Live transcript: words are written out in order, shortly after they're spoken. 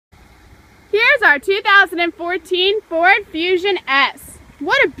Here's our 2014 Ford Fusion S.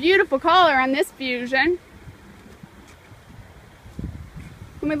 What a beautiful color on this Fusion.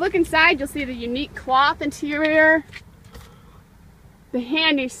 When we look inside, you'll see the unique cloth interior, the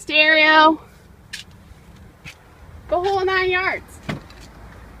handy stereo, the whole 9 yards.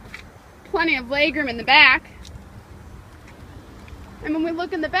 Plenty of legroom in the back. And when we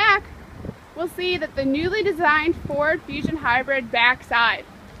look in the back, we'll see that the newly designed Ford Fusion Hybrid backside.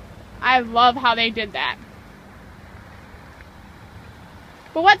 I love how they did that.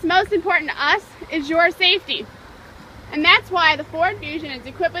 But what's most important to us is your safety. And that's why the Ford Fusion is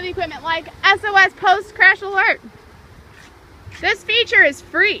equipped with equipment like SOS Post Crash Alert. This feature is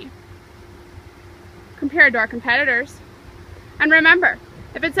free compared to our competitors. And remember,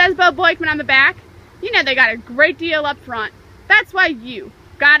 if it says Beuckman on the back, you know they got a great deal up front. That's why you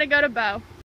gotta go to Beau.